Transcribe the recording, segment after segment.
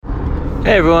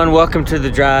Hey everyone, welcome to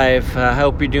The Drive. I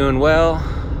hope you're doing well.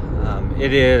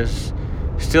 It is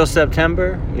still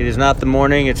September. It is not the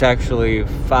morning, it's actually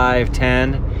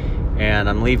 5:10, and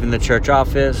I'm leaving the church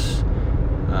office.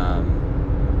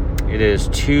 It is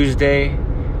Tuesday,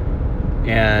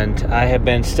 and I have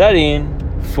been studying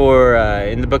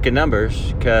in the book of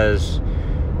Numbers, because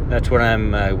that's what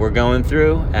we're going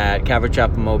through at Calvary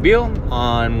Chapel Mobile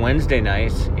on Wednesday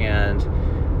nights, and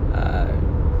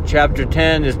Chapter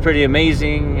 10 is pretty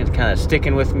amazing. It's kind of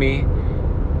sticking with me,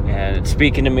 and it's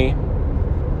speaking to me.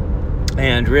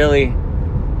 And really,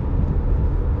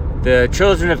 the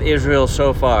children of Israel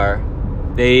so far,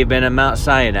 they've been at Mount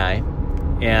Sinai,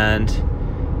 and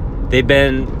they've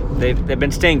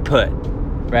been staying put,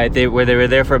 right? They were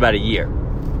there for about a year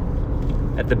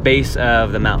at the base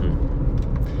of the mountain.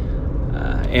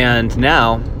 And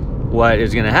now, what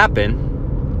is going to happen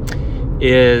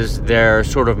is they're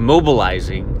sort of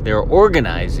mobilizing, they're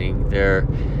organizing, they're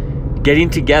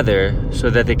getting together so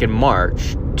that they can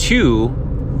march to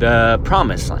the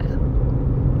Promised Land.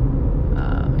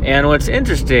 And what's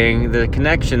interesting, the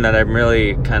connection that I'm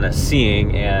really kind of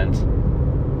seeing, and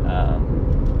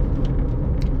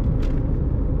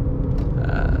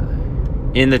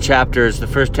in the chapters, the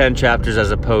first 10 chapters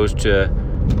as opposed to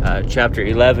chapter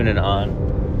 11 and on,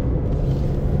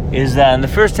 is that in the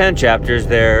first 10 chapters,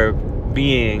 they're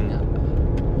being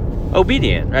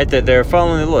obedient, right? That they're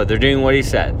following the Lord. They're doing what He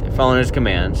said. They're following His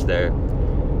commands. They're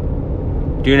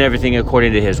doing everything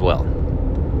according to His will.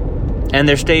 And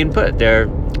they're staying put. They're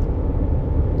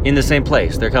in the same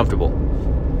place. They're comfortable.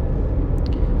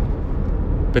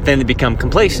 But then they become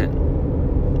complacent.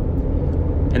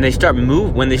 And when they start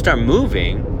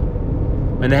moving,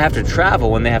 when they have to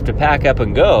travel, when they have to pack up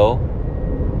and go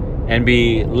and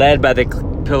be led by the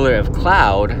pillar of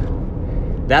cloud,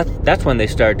 that's when they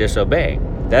start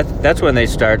disobeying. That's when they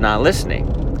start not listening.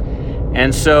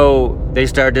 And so they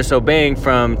start disobeying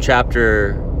from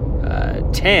chapter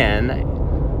 10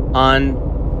 on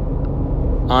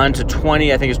to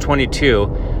 20, I think it's 22,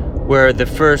 where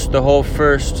the whole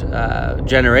first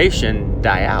generation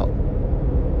die out,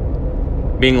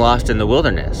 being lost in the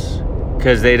wilderness,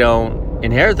 because they don't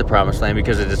inherit the Promised Land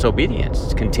because of disobedience.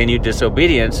 It's continued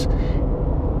disobedience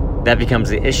that becomes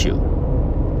the issue.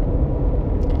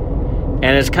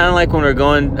 And it's kind of like when we're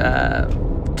going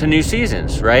to new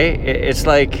seasons, right? It's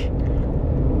like,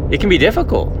 it can be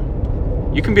difficult.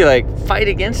 You can be like, fight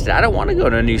against it. I don't want to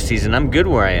go to a new season. I'm good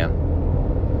where I am.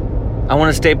 I want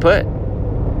to stay put.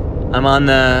 I'm on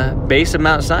the base of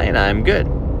Mount Sinai. I'm good.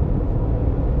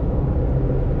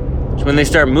 So when they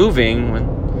start moving,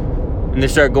 when they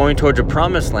start going towards a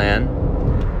Promised Land,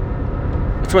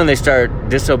 that's when they start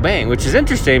disobeying, which is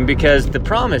interesting, because the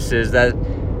promise is that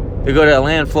they go to a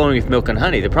land flowing with milk and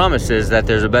honey. The promise is that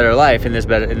there's a better life in this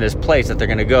place that they're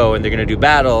going to go, and they're going to do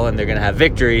battle, and they're going to have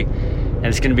victory, and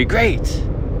it's going to be great.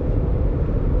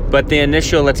 But the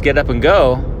initial let's get up and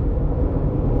go,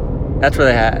 that's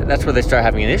where they start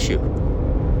having an issue.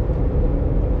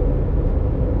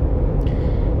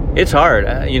 It's hard,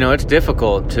 it's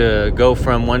difficult to go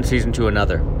from one season to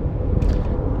another.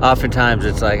 Oftentimes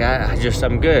it's like,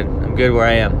 I'm good. I'm good where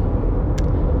I am.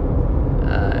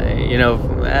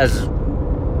 As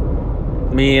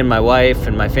me and my wife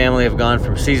and my family have gone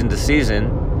from season to season,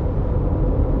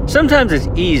 sometimes it's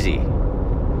easy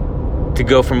to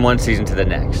go from one season to the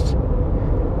next.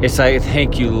 It's like,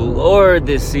 thank you, Lord,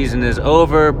 this season is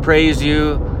over. Praise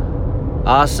you.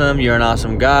 Awesome. You're an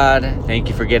awesome God. Thank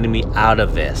you for getting me out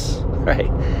of this,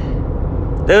 right?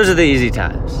 Those are the easy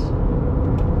times.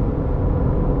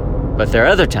 But there are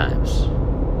other times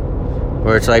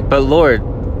where it's like, but Lord,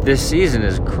 this season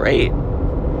is great.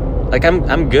 Like,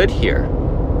 I'm good here.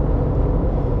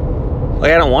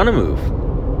 Like, I don't want to move.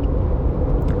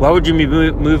 Why would you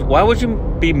move? Why would you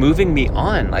be moving me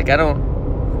on? Like, I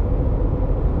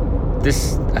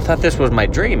thought this was my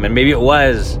dream, and maybe it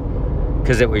was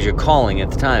because it was your calling at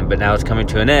the time, but now it's coming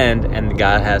to an end, and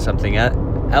God has something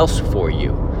else for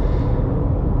you.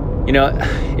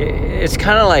 It's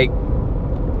kind of like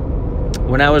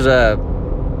when I was a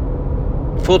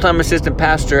full-time assistant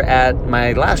pastor at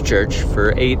my last church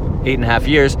for eight and a half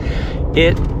years.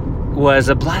 It was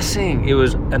a blessing. It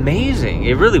was amazing.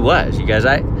 It really was, you guys.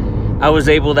 I was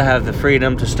able to have the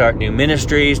freedom to start new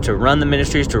ministries, to run the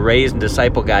ministries, to raise and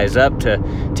disciple guys up, to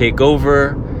take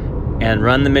over and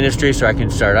run the ministry so I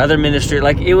can start other ministry.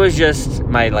 Like, it was just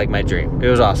my dream. It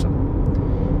was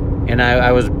awesome. And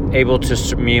I was able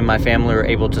to, me and my family were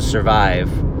able to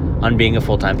survive on being a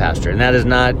full-time pastor. And that is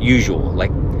not usual. Like,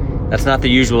 that's not the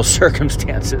usual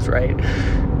circumstances, right?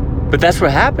 But that's what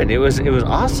happened. It was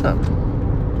awesome.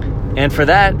 And for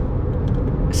that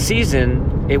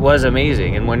season, it was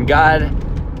amazing. And when God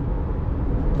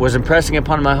was impressing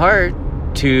upon my heart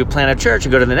to plant a church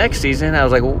and go to the next season, I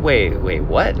was like, wait,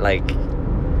 what? Like,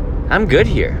 I'm good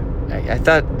here. I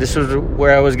thought this was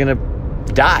where I was going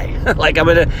to die. Like, I'm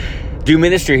going to do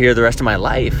ministry here the rest of my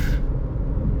life.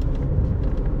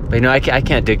 But I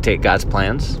can't dictate God's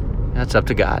plans. That's up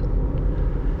to God.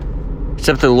 It's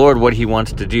up to the Lord what he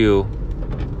wants to do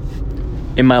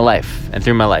in my life and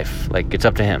through my life. Like, it's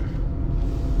up to him.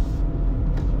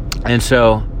 And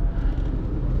so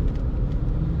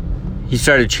he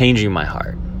started changing my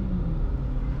heart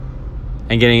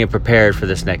and getting it prepared for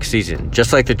this next season.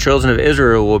 Just like the children of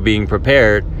Israel were being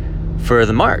prepared for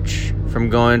the march from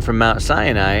going from Mount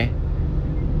Sinai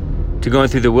to going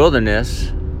through the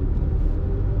wilderness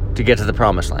to get to the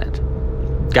promised land.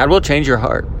 God will change your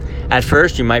heart. At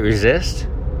first, you might resist.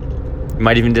 You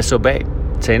might even disobey.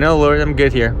 Say, no, Lord, I'm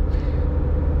good here.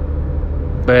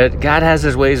 But God has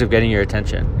his ways of getting your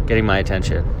attention, getting my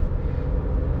attention.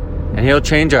 And he'll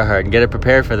change our heart and get it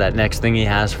prepared for that next thing he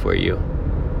has for you.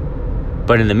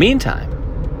 But in the meantime,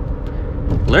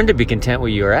 learn to be content where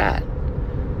you're at.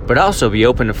 But also be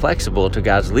open and flexible to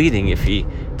God's leading if he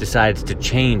decides to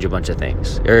change a bunch of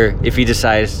things. Or if he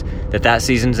decides that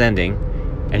season's ending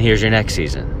and here's your next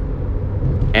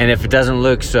season. And if it doesn't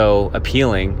look so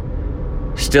appealing,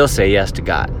 still say yes to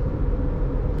God.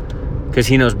 Because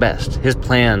he knows best. His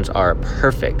plans are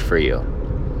perfect for you.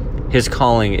 His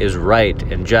calling is right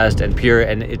and just and pure,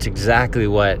 and it's exactly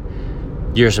what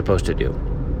you're supposed to do.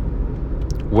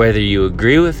 Whether you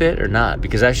agree with it or not,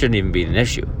 because that shouldn't even be an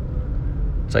issue.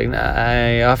 It's like,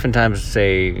 I oftentimes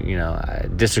say, I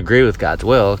disagree with God's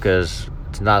will because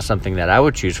it's not something that I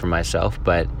would choose for myself,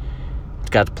 but it's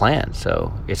God's plan,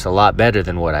 so it's a lot better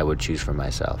than what I would choose for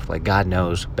myself. Like, God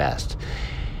knows best.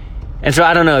 And so,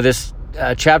 I don't know, this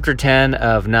chapter 10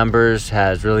 of Numbers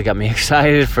has really got me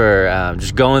excited for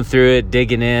just going through it,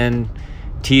 digging in,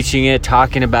 teaching it,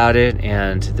 talking about it,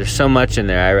 and there's so much in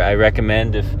there. I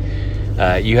recommend if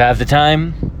you have the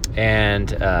time and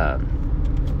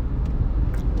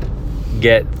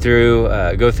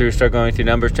start going through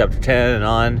Numbers chapter 10 and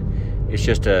on. It's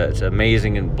just it's an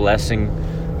amazing and blessing,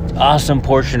 awesome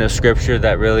portion of scripture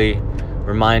that really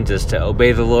reminds us to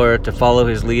obey the Lord, to follow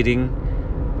his leading,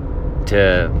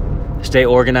 to stay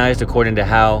organized according to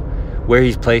where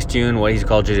he's placed you and what he's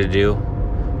called you to do,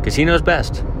 because he knows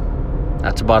best.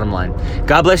 That's the bottom line.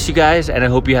 God bless you guys, and I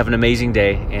hope you have an amazing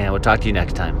day, and we'll talk to you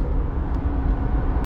next time.